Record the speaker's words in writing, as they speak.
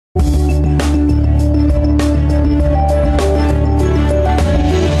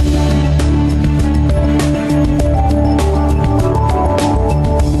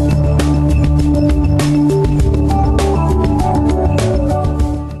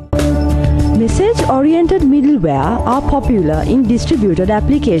Message-oriented middleware are popular in distributed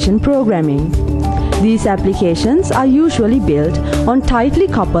application programming. These applications are usually built on tightly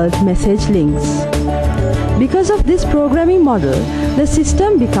coupled message links. Because of this programming model, the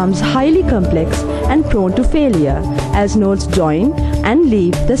system becomes highly complex and prone to failure as nodes join and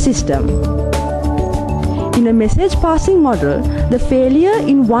leave the system. In a message passing model, the failure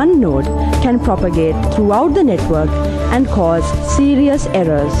in one node can propagate throughout the network and cause serious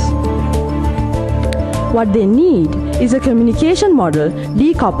errors. What they need is a communication model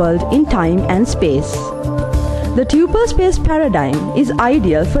decoupled in time and space. The Tuple Space paradigm is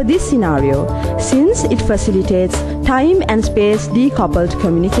ideal for this scenario since it facilitates time and space decoupled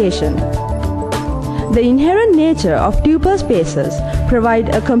communication. The inherent nature of tuple spaces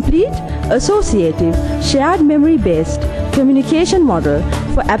provide a complete, associative, shared memory-based communication model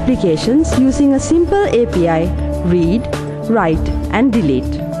for applications using a simple API read, write, and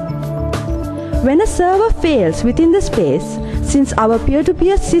delete. When a server fails within the space, since our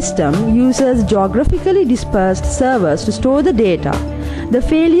peer-to-peer system uses geographically dispersed servers to store the data, the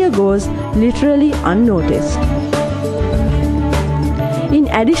failure goes literally unnoticed. In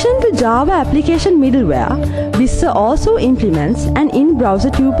addition to Java application middleware, BISSA also implements an in-browser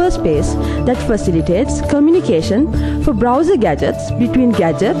tuple space that facilitates communication for browser gadgets between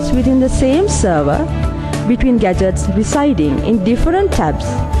gadgets within the same server, between gadgets residing in different tabs,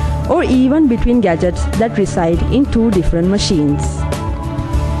 or even between gadgets that reside in two different machines.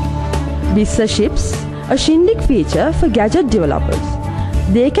 BISSA ships a Shindig feature for gadget developers.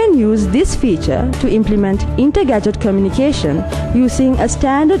 They can use this feature to implement inter-gadget communication using a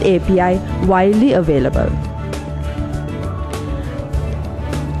standard API widely available.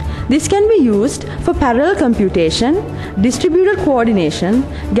 This can be used for parallel computation, distributed coordination,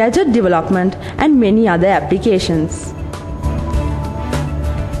 gadget development, and many other applications.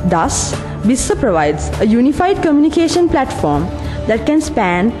 Thus, BISSA provides a unified communication platform that can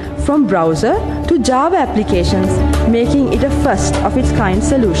span from browser to Java applications, making it a first of its kind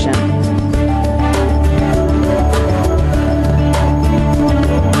solution.